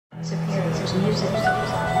Disappearance. There's music.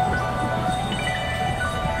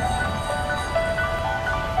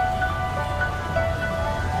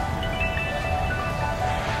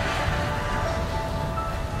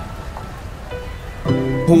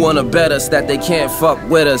 Who wanna bet us that they can't fuck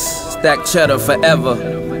with us? Stack cheddar forever,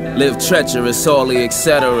 live treacherous, all the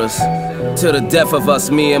etceteras. To the death of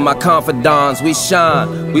us, me and my confidants, we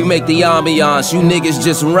shine. We make the ambiance, you niggas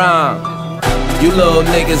just rhyme. You little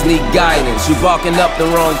niggas need guidance, you barking up the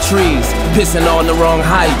wrong trees, pissing on the wrong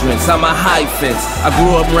hydrants. I'm a hyphen, I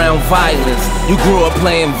grew up around violence, you grew up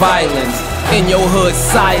playing violence. In your hood,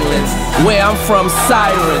 silence, where I'm from,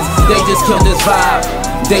 sirens. They just killed this vibe,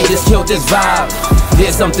 they just killed this vibe.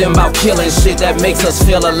 There's something about killing shit that makes us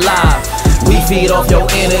feel alive. We feed off your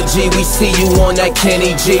energy, we see you on that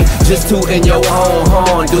Kenny G. Just tootin' your own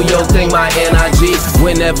horn, do your thing, my NIG.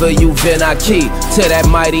 Whenever you vent, I key to that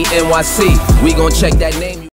mighty NYC. We gon' check that name.